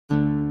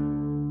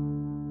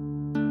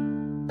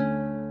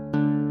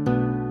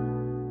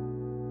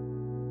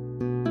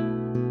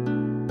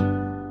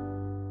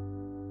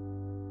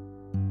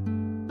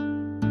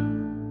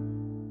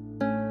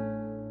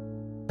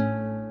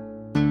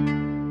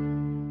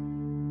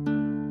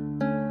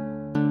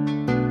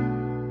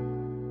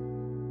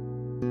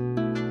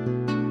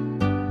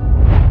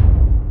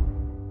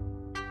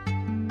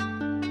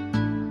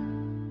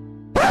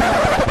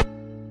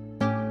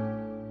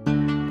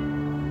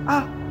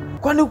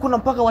kuna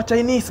mpaka wa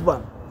Chinese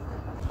bwana.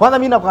 Kwanza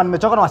mimi nakuwa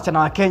nimechoka na wasichana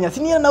wa Kenya. Si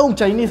nienda na huyu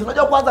Chinese.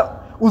 Unajua kwanza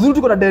uzuri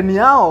tuko na deni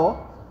yao.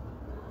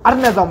 Hata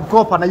naweza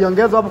mkopa na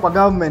iongezwe hapo kwa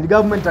government.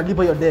 Government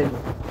italipa hiyo deni.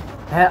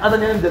 Hata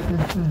niende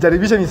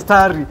nijaribishe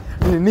mistari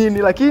nini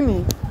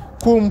lakini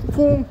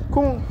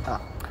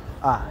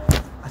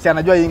asi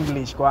anajua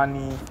English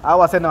kwani hao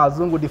wasena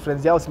wazungu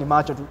difference yao ni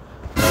macho tu.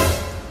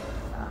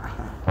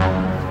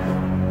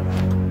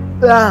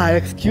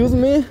 Excuse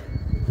me.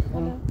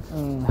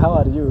 How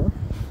are you?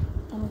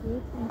 I'm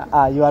good.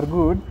 You are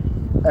good.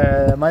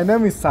 My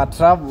name is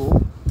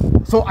Travel.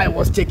 So I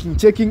was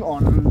checking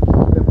on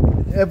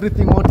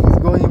everything. What is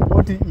going?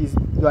 What is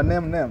your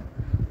name?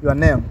 Your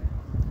name?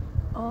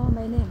 Oh,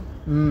 my name.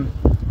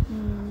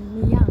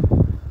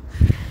 Miyang.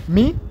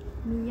 Me?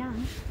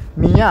 Miyang.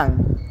 Miyang.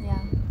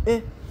 Yeah.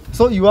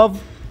 So you have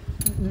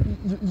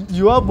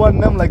one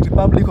name like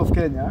Republic of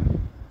Kenya.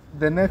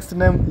 The next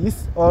name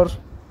is, or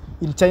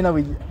in China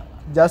we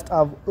just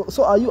have.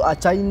 So are you a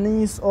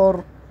Chinese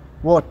or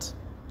what?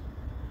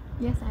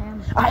 Yes, I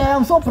am. I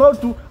am so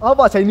proud to have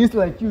a Chinese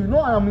like you. You know,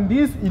 I am in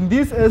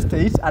this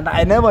estate, and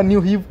I never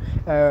knew if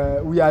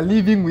we are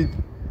living with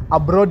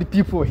abroad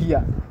people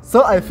here.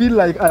 So I feel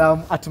like I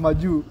am at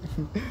Maju.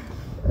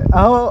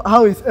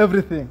 How is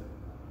everything?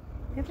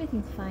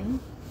 Everything's fine.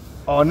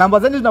 Oh, namba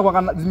zenu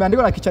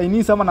zimeandikwa na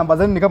Kichinese ama namba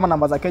zenu ni kama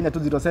namba za Kenya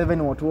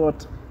 207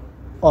 what?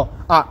 Oh,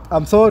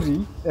 I'm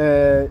sorry.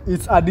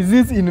 It's a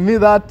disease in me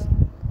that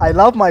I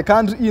love my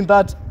country in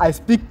that I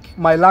speak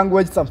my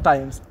language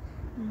sometimes.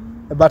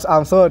 But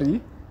I'm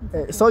sorry.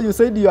 So you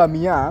said you are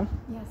Miyang?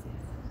 Yes.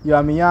 You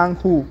are Miyang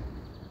who?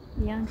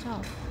 Miyang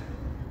Chao.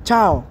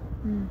 Chao?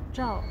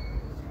 Chao.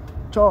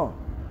 Chao?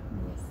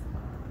 Yes.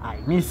 I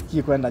miss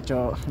kwenda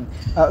Chao.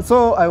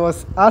 So I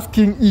was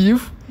asking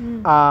if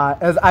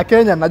as a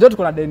Kenyan, najua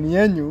tuko na deni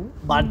yenu,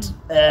 but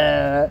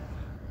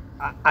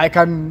I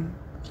can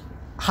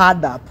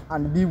hard up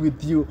and be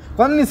with you.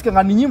 Kwani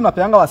nisikanga ninyi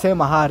mnapeanga wasee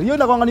mahari. Hiyo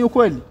inakuanga ni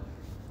ukweli?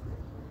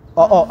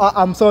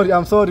 I'm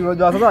sorry.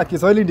 Unajua sasa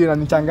Kiswahili ndio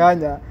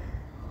inanichanganya.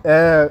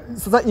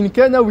 Sasa in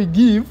Kenya we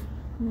give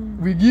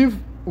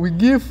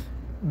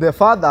the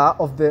father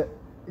of the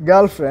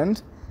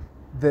girlfriend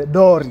the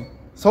dowry.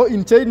 So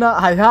in China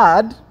I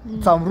heard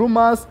some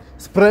rumors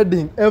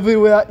spreading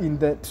everywhere in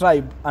the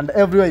tribe and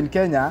everywhere in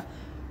Kenya.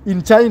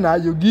 In China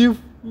you give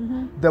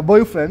the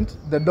boyfriend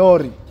the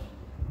dowry.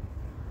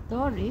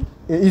 Dowry?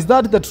 Is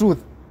that the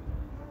truth?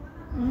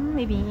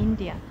 Maybe in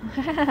India.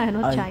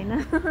 Not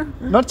China.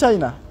 Not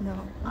China? No.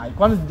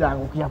 Kwani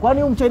sijaangukia.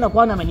 Kwani huyu Mchina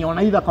kwani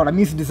ameniona hivi akaona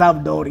mimi deserve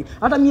dowry.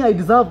 Hata mimi I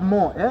deserve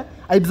more,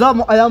 I deserve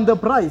more. I am the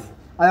price.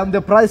 I am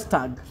the price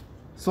tag.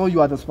 So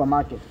you are the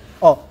supermarket.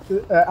 Oh,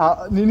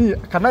 Nini,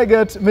 can I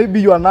get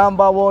maybe your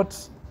number?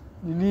 What?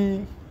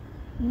 Nini?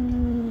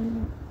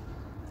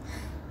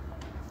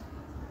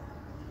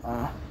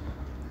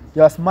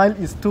 Your smile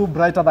is too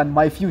brighter than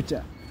my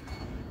future.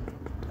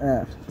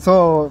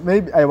 So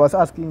maybe I was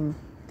asking.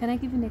 Can I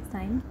give you next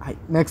time?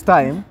 Next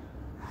time?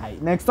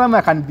 Next time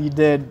I can be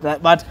dead,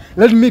 but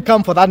let me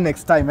come for that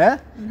next time,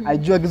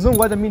 Ajua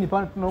kizungu hata mimi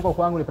nipande huko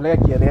kwangu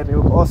nipeleke Kierere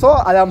huko. So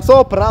I am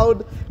so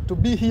proud to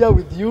be here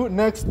with you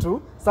next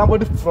to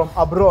somebody from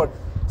abroad.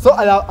 So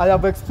I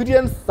have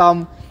experienced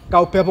some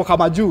kaupepo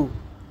kama juu.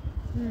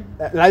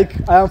 Like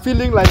I am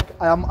feeling like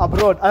I am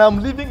abroad. I am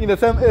living in the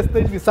same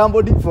estate with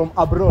somebody from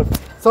abroad.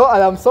 So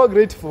I am so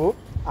grateful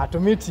to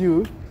meet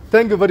you.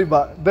 Thank you very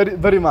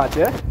much,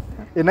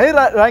 Na hii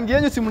rangi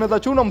yenu si mnaweza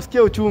chuna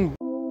msikie uchungu.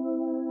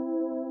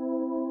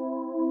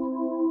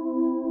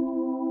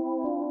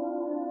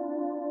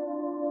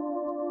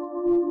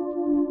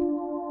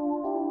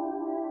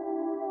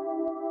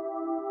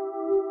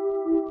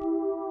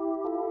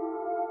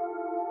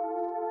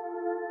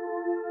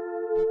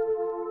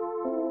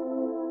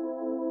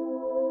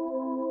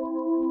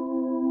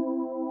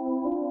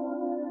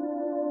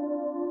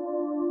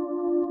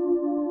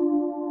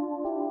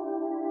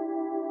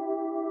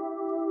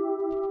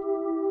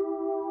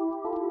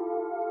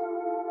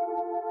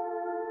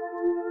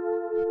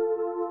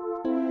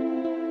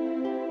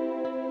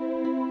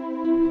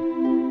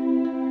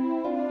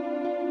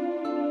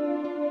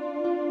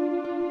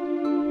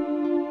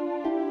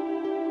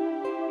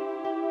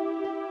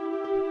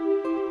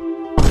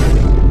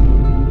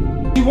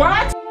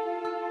 What?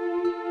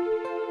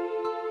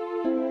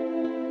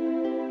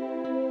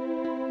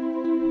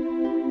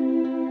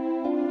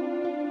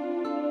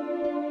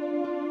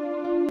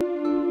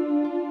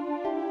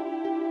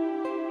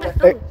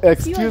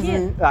 Excuse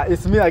me,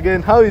 it's me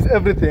again. How is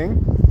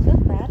everything?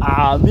 Not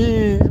bad.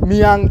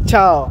 Miyang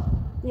Chao.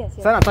 Yes.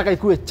 Sana nataka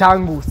ikuwe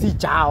changu, si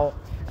chao.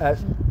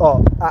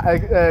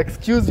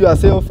 Excuse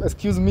yourself,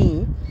 excuse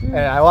me.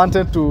 I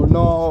wanted to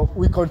know,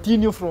 we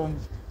continue from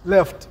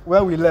left,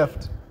 where we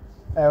left.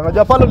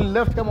 Unajua pale we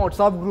left kama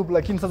WhatsApp group,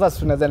 lakini sasa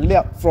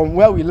tunaendelea from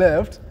where we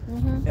left,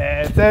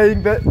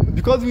 saying that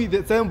because we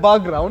the same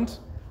background,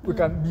 we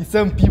can be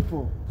same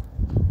people.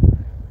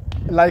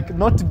 Like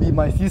not be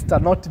my sister,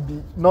 not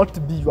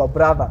be your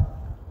brother.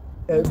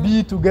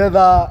 Be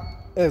together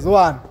as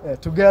one.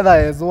 Together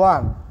as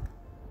one.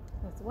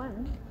 As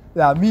one?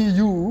 Yeah, me,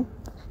 you,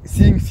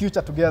 seeing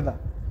future together.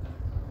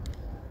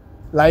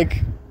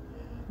 Like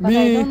But me.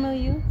 I don't know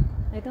you.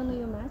 I don't know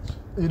you much.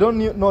 You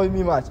don't know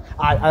me much.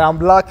 I am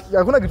black.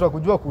 Hakuna kitu ya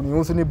kujua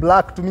kunihusu, ni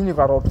black tu, mimi ni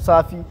roho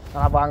safi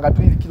na navanga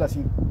tu hivi kila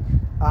siku.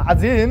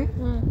 As in,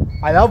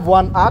 I have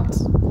one act.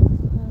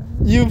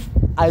 If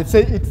I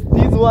say it's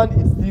this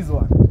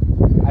one.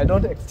 I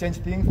don't exchange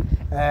things.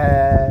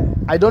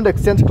 I don't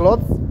exchange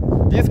clothes.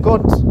 This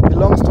coat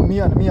belongs to me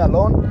and me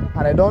alone,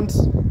 and I don't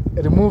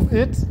remove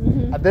it.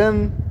 And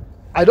then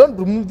I don't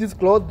remove this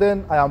cloth.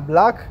 Then I am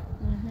black.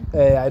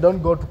 I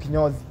don't go to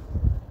kinyozi.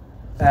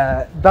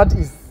 That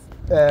is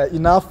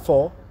enough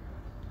for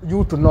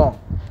you to know.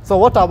 So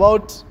what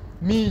about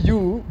me,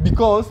 you?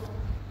 Because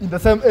in the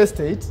same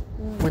estate,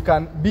 we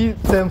can be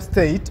same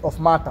state of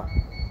matter.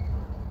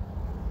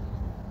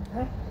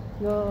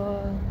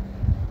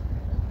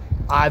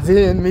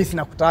 Azin mimi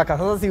sina kutaka.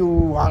 Sasa si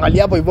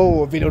uangalia hapo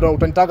hivyo vile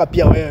utanitaka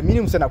pia wewe.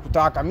 Mimi msee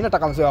nakutaka. Mimi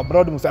nataka msee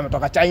abroad, msee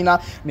ametoka China.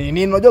 Ni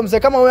nini? Unajua msee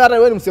kama wewe, hata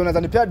wewe msee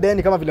unaweza nipea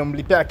deni kama vile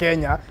mlipea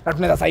Kenya, na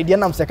tunaweza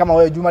saidiana msee kama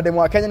wewe. Juma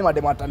demo wa Kenya ni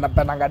mademo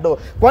atanapenda do.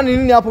 Kwani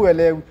nini hapo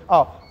uelewi?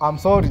 Oh, I'm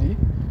sorry.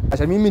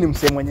 Acha mimi ni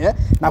msee mwenye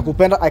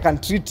nakupenda. I can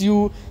treat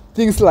you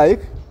things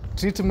like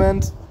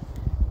treatment.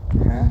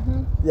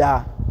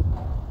 Yeah.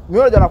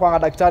 Mimi unajua nakuanga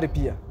daktari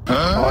pia.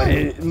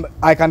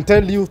 I can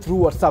tell you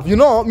through WhatsApp. You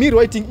know, me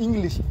writing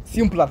English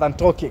simpler than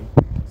talking.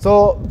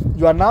 So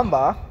your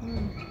number,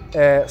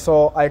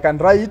 so I can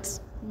write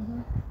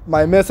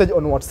my message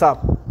on WhatsApp.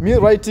 Me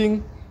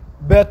writing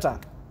better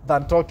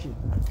than talking.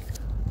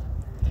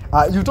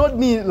 You told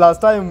me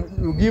last time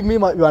you give me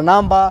your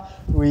number,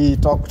 we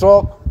talk,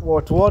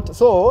 what.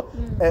 So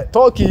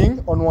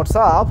talking on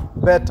WhatsApp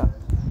better.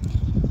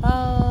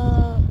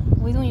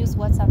 We don't use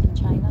WhatsApp in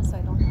China, so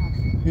I don't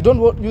have. You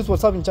don't use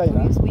WhatsApp in China?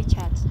 We use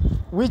WeChat.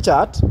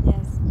 WeChat?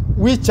 Yes.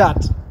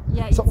 WeChat.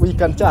 Yeah, so we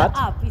can chat.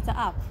 It's an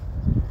app.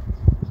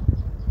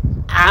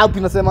 App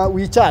inasema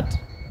WeChat.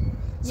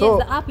 So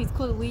yes, the app is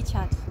called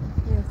WeChat.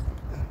 Yes.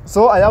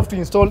 So I have to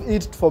install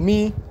it for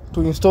me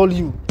to install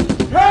you.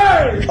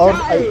 Hey! Or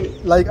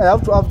I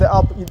have to have the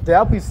app. The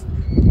app is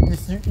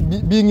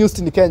being used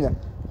in Kenya.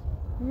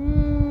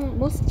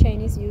 Most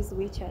Chinese use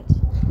WeChat.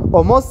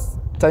 Or most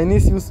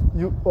Chinese use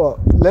you. Or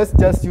let's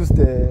just use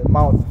the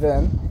mouth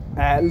then.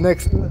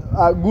 Next,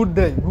 good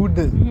day.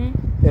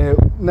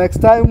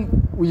 Next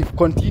time we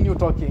continue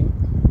talking.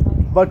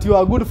 Okay. But you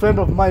are a good friend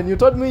of mine. You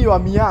told me you are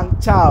Miang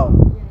Chao.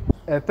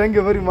 Thank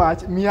you very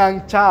much,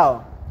 Miang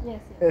Chao.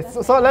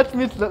 Yes. So let's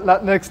meet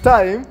next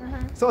time.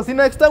 So see,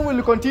 next time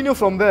we'll continue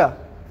from there.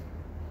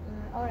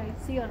 All right.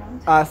 See you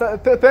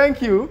around.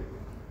 Thank you.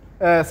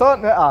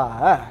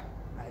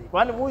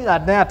 Kwani huyu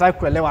hataki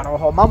kuelewa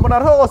roho. Mambo na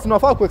roho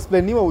sinafaa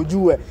kuexplainiwa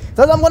ujue.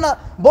 Sasa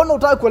mbona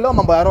utaki kuelewa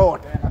mambo ya roho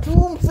tena? Tu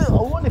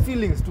uone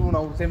feelings tu na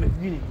useme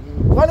nini.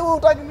 Kwani wewe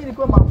utaki mimi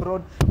nikuwe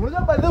abroad?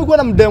 Unajua by the way uko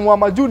na mdemo wa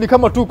majuni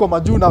kama tu uko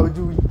majuni na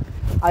ujui.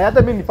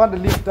 Hata mimi nipande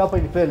lift hapa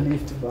inipe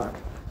lift bana.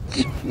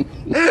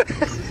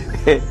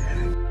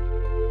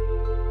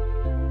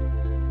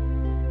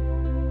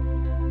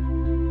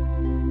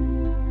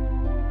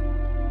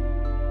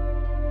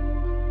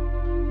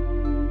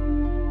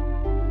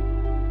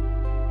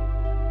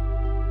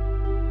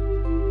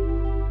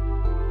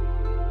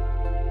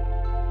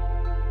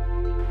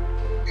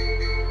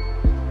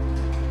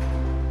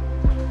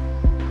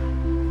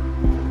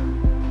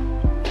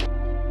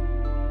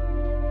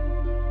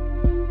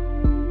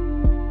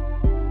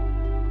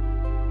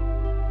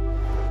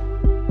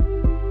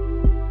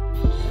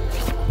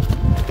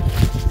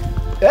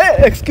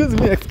 Hey, excuse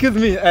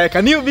me.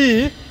 Can you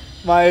be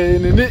my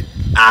nini?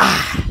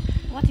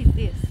 What is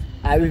this?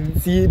 I will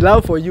see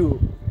love for you.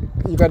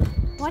 You can.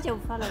 What you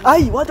follow?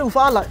 What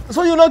ufala?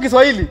 So you know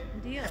Kiswahili?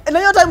 Ndio. Na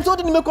hiyo time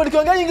zote nimekuwa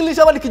nikiongea English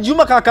hapa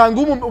nikijuma kaka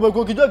ngumu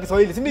umekuwa ukijua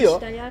Kiswahili, si ndio?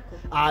 Shida yako.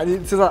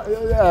 Sasa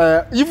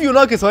if you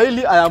know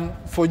Kiswahili, I am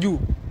for you.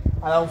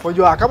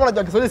 Kama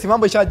unajua Kiswahili si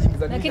mambo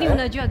ishajiingiza. Lakini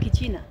unajua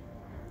Kichina.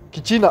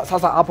 Kichina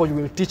sasa hapo you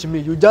will teach me.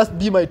 You just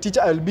be my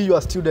teacher, I will be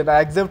your student.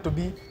 I accept to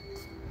be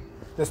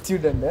the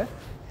student, eh?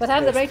 But I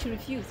have the right to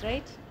refuse,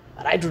 right?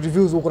 Right to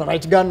refuse, uko na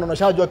right gani?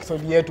 Unashajua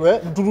Kiswahili yetu,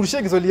 eh?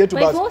 Turudishie Kiswahili yetu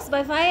By basi. force,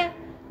 by fire?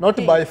 Not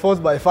by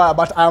force, by fire,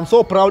 but I am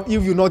so proud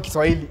if you know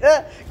Kiswahili.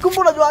 Kumbe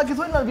unajua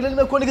Kiswahili na vile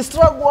nimekuwa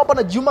nikistruggle hapa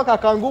na Juma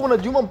kaka ngumu na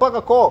Juma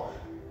mpaka ko.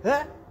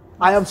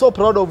 I am so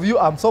proud of you.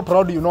 I'm so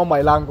proud you know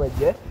my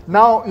language, eh?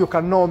 Now you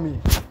can know me.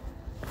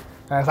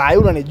 Sasa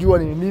hiyo unanijua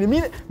ni nini?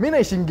 Mimi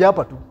naishingia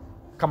hapa tu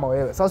kama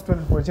wewe. Sasa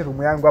tunapokuonyesha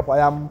room yangu hapa.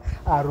 I am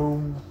a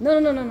room.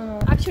 No.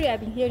 Actually,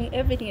 I've been hearing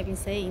everything I've been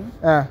saying.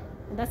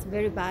 And that's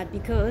very bad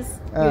because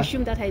you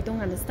assume that I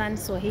don't understand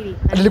Swahili.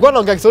 Nilikuwa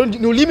naongea Kiswahili,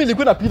 ni ulimi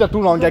ilikuwa inapita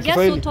tu naongea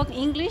Kiswahili. Just don't talk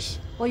English,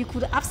 or you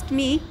could ask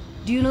me,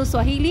 do you know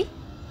Swahili?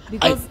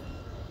 Because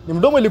ni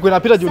mdomo ilikuwa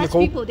inapita juu niko.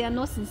 People they are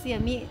not sincere.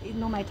 Me is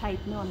not my type.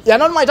 No. Yeah,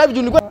 not my type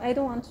juu nilikuwa. I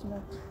don't want to know.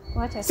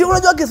 What si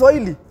unajua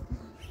Kiswahili?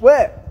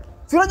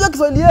 Si unajua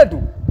Kiswahili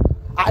yetu?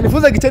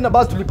 Nifunze Kichina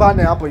basi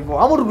tulipane hapo hivyo.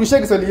 Ama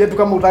turudishie Kiswahili yetu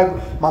kama utaki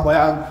mambo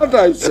yangu. What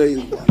are you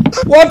saying?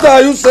 What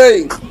are you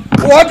saying?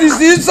 What is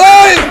he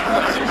saying?